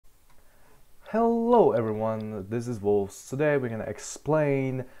Hello everyone, this is Wolves. Today we're gonna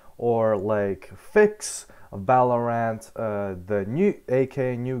explain or fix Valorant, the new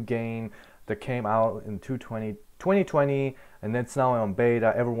new game that came out in 2020 and it's now on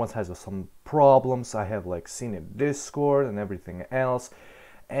beta. Everyone has some problems. I have seen it Discord and everything else.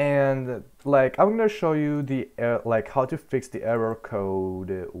 And I'm gonna show you the how to fix the error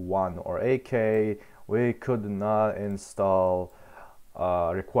code 1 or AK. We could not install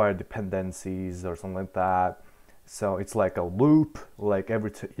required dependencies or something like that. So it's like a loop,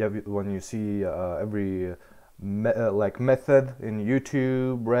 when you see every method in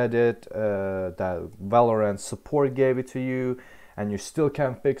YouTube, Reddit, that Valorant support gave it to you, and you still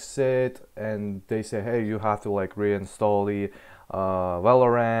can't fix it, and they say, hey, you have to reinstall the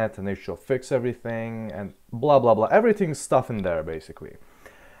Valorant, and they should fix everything, and blah blah blah, everything's stuff in there basically,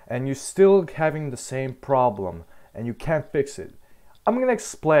 and you're still having the same problem, and you can't fix it. I'm gonna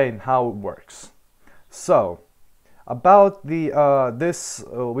explain how it works. So, about the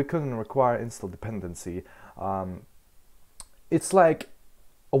we couldn't require install dependency. It's like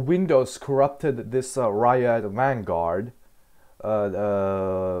a Windows corrupted this riot vanguard,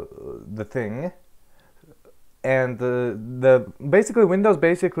 the thing, and the basically Windows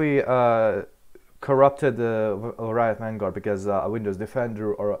corrupted the riot vanguard because Windows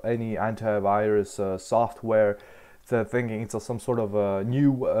Defender or any antivirus software thinking it's some sort of a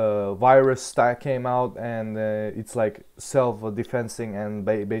new virus that came out, and it's self-defensing and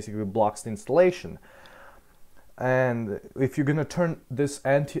basically blocks the installation. And if you're gonna turn this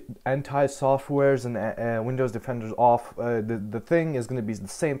anti-softwares and Windows Defenders off, the thing is gonna be the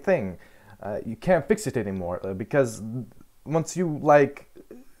same thing. You can't fix it anymore because once you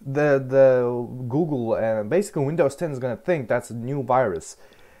the Google and basically Windows 10 is gonna think that's a new virus,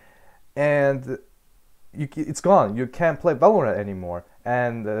 and it's gone. You can't play Valorant anymore.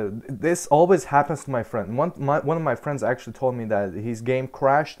 And this always happens to my friend. One of my friends actually told me that his game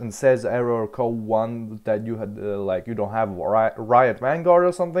crashed and says error code 1 that you had you don't have Riot Vanguard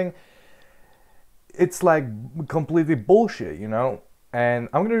or something. It's completely bullshit, you know. And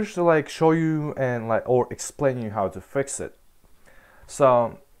I'm gonna just show you and or explain you how to fix it.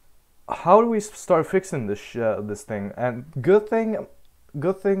 So how do we start fixing this thing? And good thing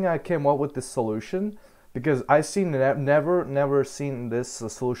I came up with this solution, because I never seen this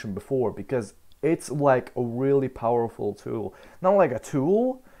solution before, because it's a really powerful tool. Not like a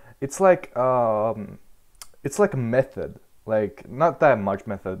tool, it's like a method, not that much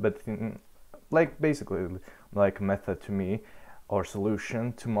method, but basically a method to me, or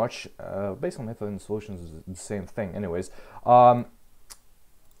solution too much. Basically method and solution is the same thing. Anyways,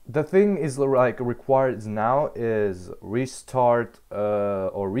 the thing is required now is restart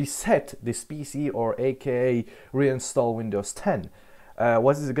or reset this PC, or aka reinstall Windows 10.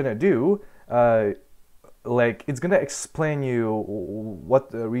 What is it gonna do? It's gonna explain you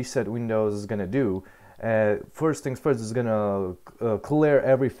what the reset Windows is gonna do. First things first, it's gonna clear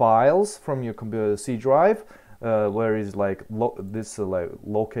every files from your computer C drive, where is located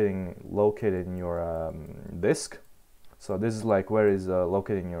in your disk. So this is where is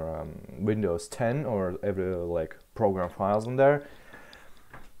located in your Windows 10 or every program files in there.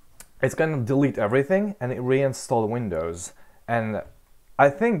 It's gonna delete everything and reinstall Windows. And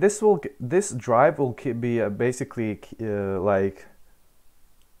I think this drive will be basically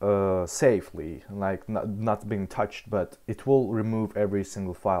safely, not being touched, but it will remove every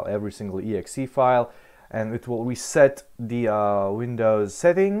single file, every single exe file, and it will reset the Windows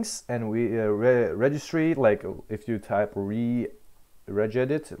settings and registry. If you type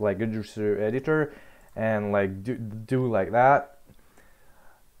regedit, registry editor, and do like that,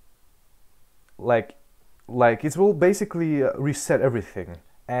 it will basically reset everything,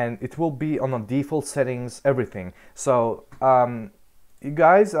 and it will be on the default settings, everything. So you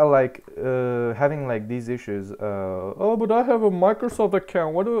guys are having these issues. Oh, but I have a Microsoft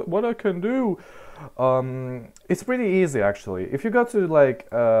account. What I can do? It's pretty easy actually. If you go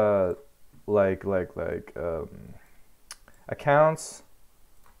to accounts,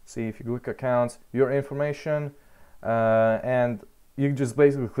 see, if you click accounts, your information, and you just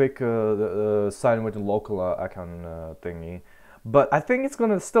basically click the sign with the local account thingy. But I think it's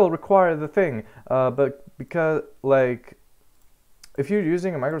gonna still require the thing, but because if you're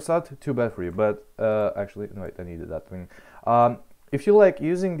using a Microsoft, too bad for you. But actually, no, wait, I needed that thing. If you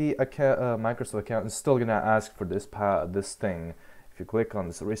using the Microsoft account, it's still gonna ask for this thing. If you click on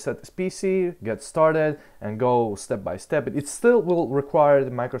this reset this PC, get started, and go step by step, it still will require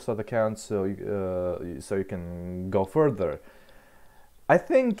the Microsoft account, so you can go further. I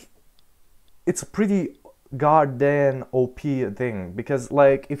think it's a pretty goddamn OP thing, because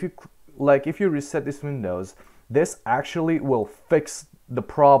if you like if you reset this Windows, this actually will fix the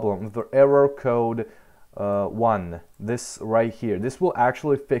problem, the error code 1, this right here. This will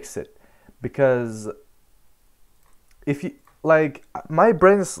actually fix it, because if you like, my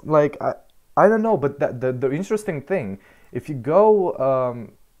brain is like, I don't know, but the interesting thing, if you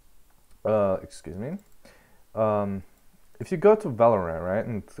go excuse me, if you go to Valorant, right,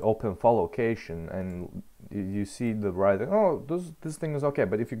 and open file location, and you see the riot, oh, this thing is okay.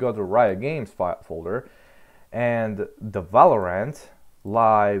 But if you go to Riot Games folder and the Valorant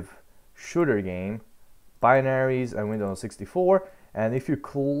live shooter game, binaries and Windows 64, and if you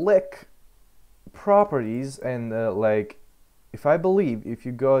click properties and like, if I believe, if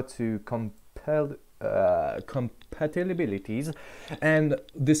you go to compatibilities and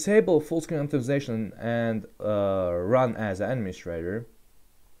disable full screen optimization and run as administrator,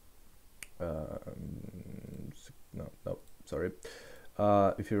 no, sorry,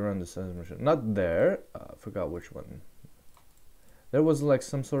 if you run this as administrator, not there, I forgot which one. There was like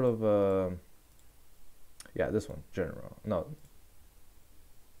some sort of yeah, this one, general, no,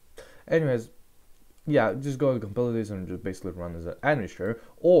 anyways, yeah, just go to compatibilities and just basically run as an administrator,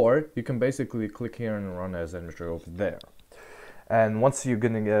 or you can basically click here and run as administrator over there. And once you're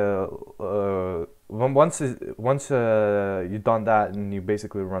gonna once you've done that and you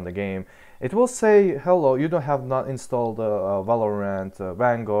basically run the game, it will say, hello, you don't have not installed Valorant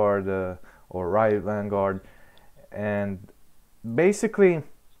Vanguard or Riot Vanguard, and basically,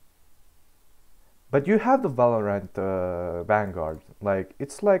 but you have the Valorant Vanguard, like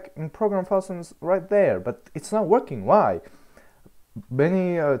it's like in program functions right there, but it's not working. Why?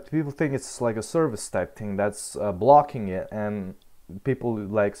 Many people think it's like a service type thing that's blocking it, and people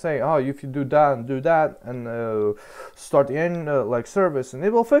like say, oh, if you do that and start the end like service, and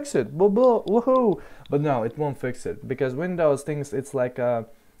it will fix it, woohoo! But no, it won't fix it, because Windows thinks it's like a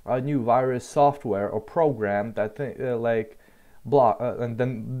new virus software or program that like block, and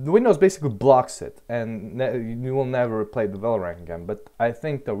then Windows basically blocks it, and you will never play the Valorant again. But I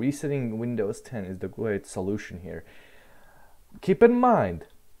think the resetting Windows 10 is the great solution here. Keep in mind,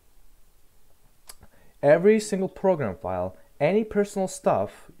 every single program file, any personal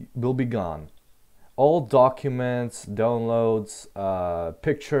stuff will be gone. All documents, downloads,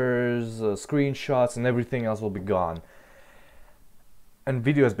 pictures, screenshots, and everything else will be gone. And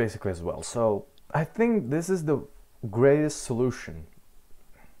videos basically as well. So I think this is the greatest solution.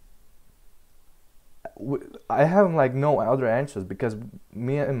 I have like no other answers, because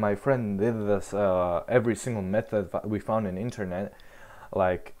me and my friend did this every single method we found in internet.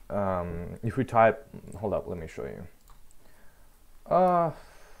 Like if we type, hold up, let me show you. Hold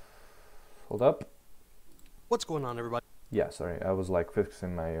up. What's going on, everybody? Yeah, sorry, I was like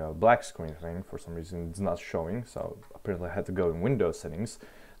fixing my black screen thing. For some reason it's not showing, so apparently I had to go in Windows settings,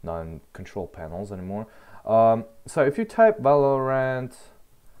 not in control panels anymore. So if you type Valorant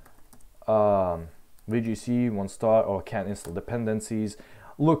VGC 1 star or can't install dependencies,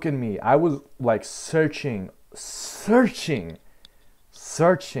 look at me, I was like searching the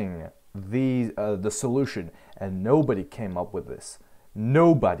solution, and nobody came up with this.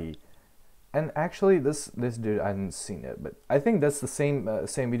 Nobody. And actually this dude, I hadn't seen it, but I think that's the same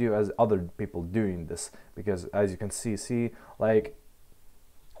video as other people doing this, because as you can see like,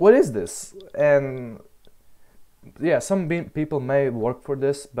 what is this? And yeah, some people may work for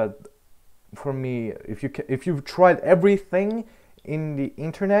this, but for me, if you've tried everything in the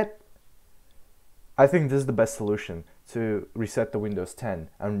internet, I think this is the best solution to reset the Windows 10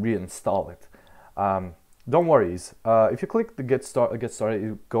 and reinstall it. Don't worry, if you click the get started,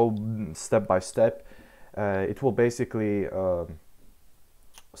 you go step by step. It will basically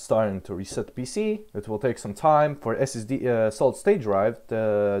start to reset the PC. It will take some time. For SSD, solid state drive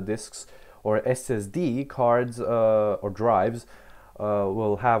disks, or SSD cards or drives,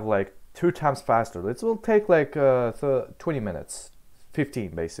 will have like 2 times faster. It will take like 20 minutes,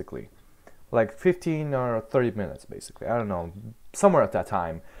 15 basically, like 15 or 30 minutes basically, I don't know, somewhere at that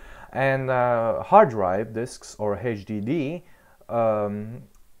time. And hard drive disks or HDD,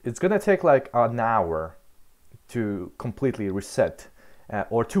 it's gonna take like an hour to completely reset,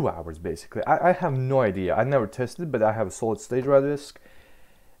 or 2 hours basically. I have no idea, I never tested, but I have a solid state drive disk,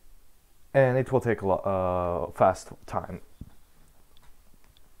 and it will take a lot fast time.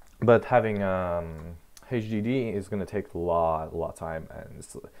 But having HDD is gonna take a lot of time, and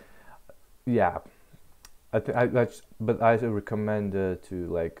it's, yeah, but I recommend to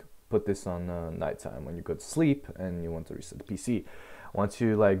like put this on nighttime when you go to sleep and you want to reset the PC. Once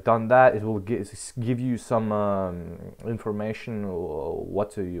you like done that, it will give you some information,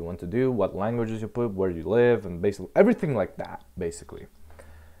 what you want to do, what languages you put, where you live, and basically everything like that basically.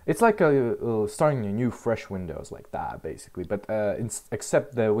 It's like starting a new fresh Windows like that basically, but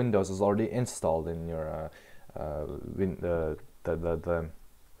except the Windows is already installed in your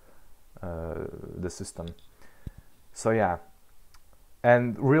the system. So yeah,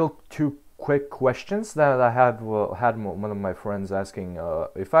 and real two quick questions that I had one of my friends asking,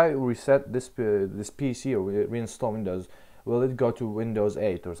 if I reset this PC or reinstall Windows, will it go to Windows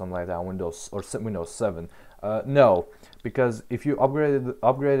 8 or something like that, Windows 7? No, because if you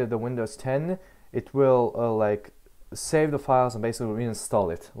upgraded the Windows 10, it will like save the files and basically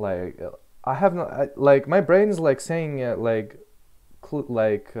reinstall it. Like I have no like my brain is like saying a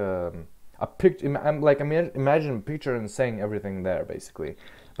picture. I'm like imagine a picture and saying everything there basically,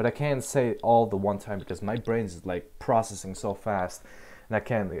 but I can't say it all the one time because my brain is like processing so fast, and I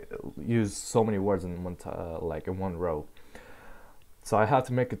can't use so many words in like in one row. So I have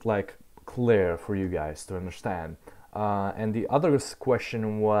to make it like clear for you guys to understand. And the other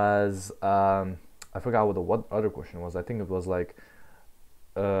question was I forgot what other question was. I think it was like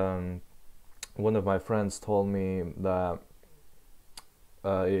one of my friends told me that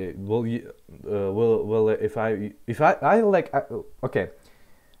will if I like okay.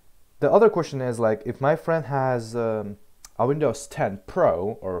 The other question is like if my friend has a Windows 10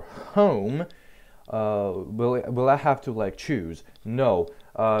 Pro or Home, will I have to like choose? No,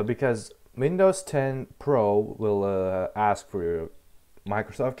 because Windows 10 Pro will ask for your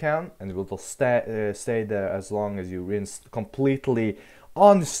Microsoft account, and it will stay there as long as you completely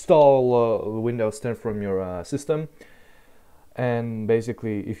uninstall Windows 10 from your system. And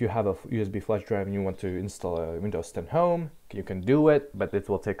basically, if you have a USB flash drive and you want to install a Windows 10 Home, you can do it, but it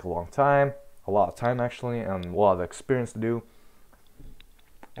will take a long time, a lot of time actually, and a lot of experience to do.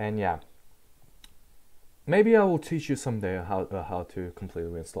 And yeah, maybe I will teach you someday how to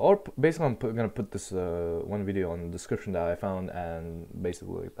completely install. Or basically, I'm gonna put this one video on the description that I found, and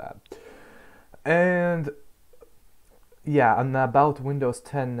basically like that. And yeah, and about Windows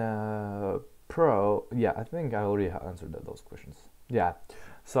 10 Pro, yeah, I think I already answered those questions. Yeah,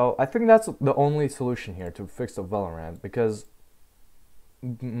 so I think that's the only solution here to fix the Valorant, because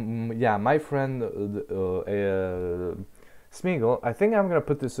yeah, my friend Seagull, I think I'm gonna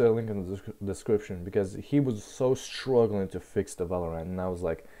put this link in the description, because he was so struggling to fix the Valorant, and I was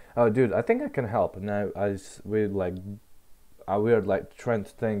like, oh dude, I think I can help. And we were like trying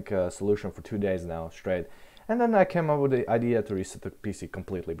to think a solution for 2 days now straight. And then I came up with the idea to reset the PC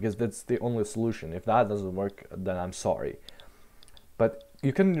completely, because that's the only solution. If that doesn't work, then I'm sorry. But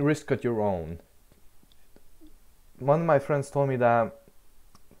you can risk at your own. One of my friends told me that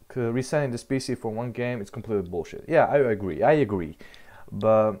resetting this PC for one game is completely bullshit. Yeah, I agree.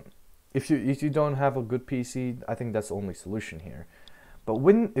 But if you don't have a good PC, I think that's the only solution here. But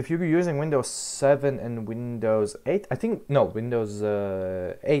if you're using Windows 7 and Windows 8, I think, no, Windows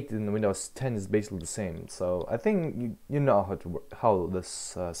 8 and Windows 10 is basically the same. So I think you know how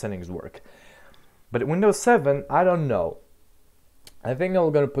this settings work. But Windows 7, I don't know. I think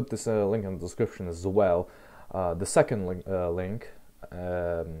I'm gonna put this link in the description as well. The second link,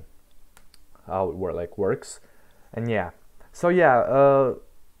 how it works, and yeah. So yeah,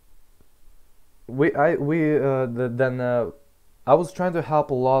 I was trying to help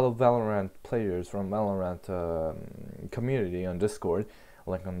a lot of Valorant players from Valorant community on Discord,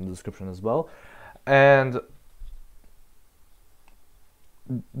 link on the description as well, and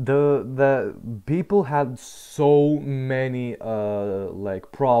the people had so many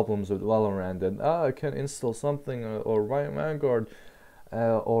like problems with Valorant, and I can install something or riot vanguard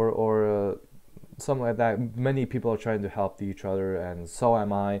or something like that. Many people are trying to help each other, and so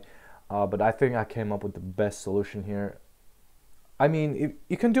am I. But I think I came up with the best solution here. I mean,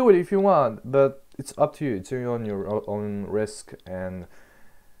 you can do it if you want, but it's up to you. It's on your own risk, and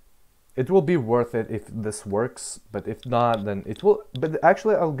it will be worth it if this works. But if not, then it will. But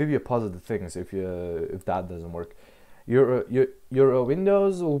actually, I'll give you positive things if that doesn't work. Your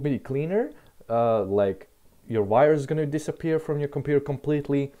Windows will be cleaner. Like your wire is gonna disappear from your computer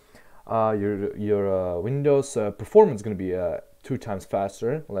completely. Your Windows performance is gonna be 2 times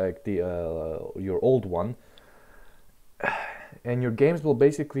faster, like the your old one. And your games will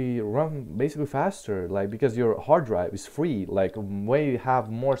basically run faster, like, because your hard drive is free, like way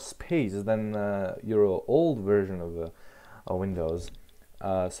have more space than your old version of Windows.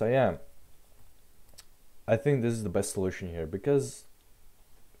 So yeah, I think this is the best solution here, because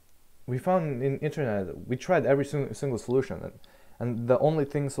we found in internet, we tried every single solution, and the only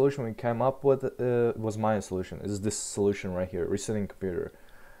solution we came up with was my solution. Is this solution right here, resetting computer.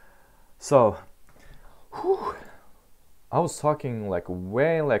 So, whew, I was talking like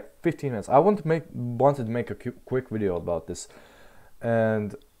 15 minutes. I wanted to make a quick video about this,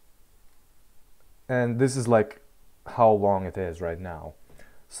 and and this is like how long it is right now.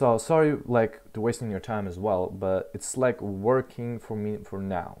 So sorry like to wasting your time as well, but it's like working for me for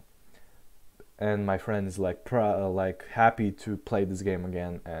now. And my friend is like like happy to play this game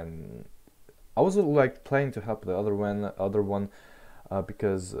again, and I was like planning to help the other one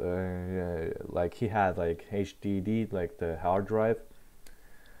because like he had like HDD, like the hard drive,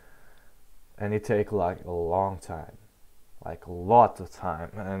 and it take like a long time, like a lot of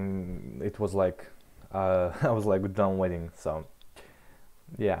time, and it was like I was like done waiting. So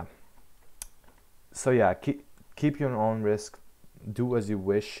yeah, keep your own risk, do as you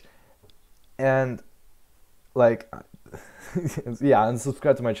wish, and like yeah, and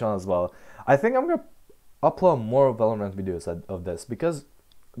subscribe to my channel as well. I think I'm gonna upload more Valorant videos of this because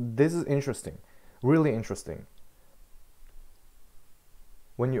this is interesting, really interesting.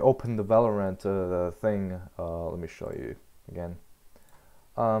 When you open the Valorant thing, let me show you again.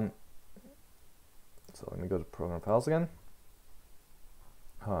 So let me go to program files again.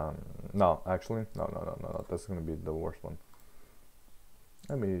 No, actually, no, that's gonna be the worst one.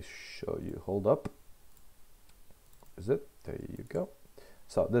 Let me show you. Hold up. Is it? There you go.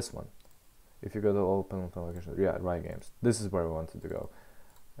 So this one. If you go to open location, yeah, Riot Games. This is where we wanted to go.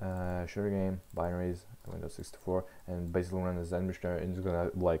 Share game, binaries, Windows 64, and basically run as administrator, and it's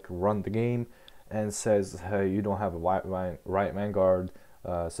gonna like run the game, and says, hey, you don't have a riot vanguard.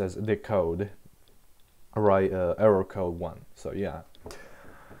 Says the code, right? Error code 1. So yeah.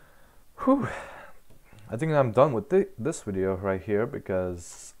 Whew. I think I'm done with this video right here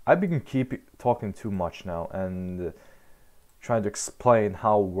because I've been talking too much now and trying to explain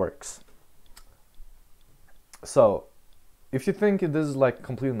how it works. So if you think this is like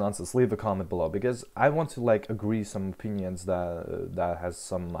complete nonsense, leave a comment below because I want to like agree some opinions that has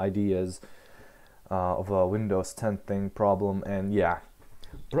some ideas of a Windows 10 thing problem, and yeah,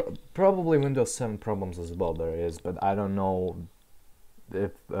 probably Windows 7 problems as well there is, but I don't know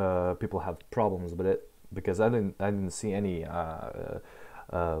if people have problems with it because I didn't see any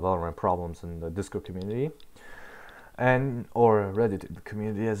Valorant problems in the Discord community and or Reddit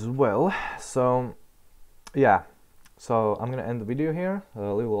community as well. So yeah, so I'm gonna end the video here.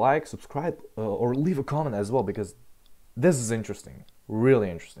 Leave a like, subscribe, or leave a comment as well because this is interesting, really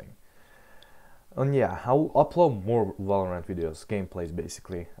interesting. And yeah, I'll upload more Valorant videos, gameplays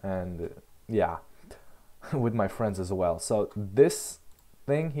basically, and yeah, with my friends as well. So this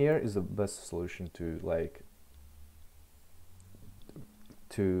thing here is the best solution to like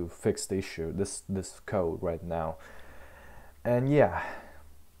to fix the issue, this code right now. And yeah,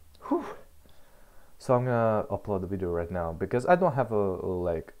 whew. So I'm gonna upload the video right now because I don't have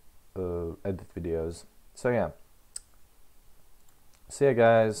edit videos. So yeah, see ya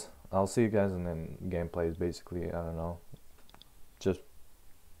guys. I'll see you guys in the gameplays basically. I don't know, just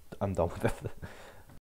I'm done with it.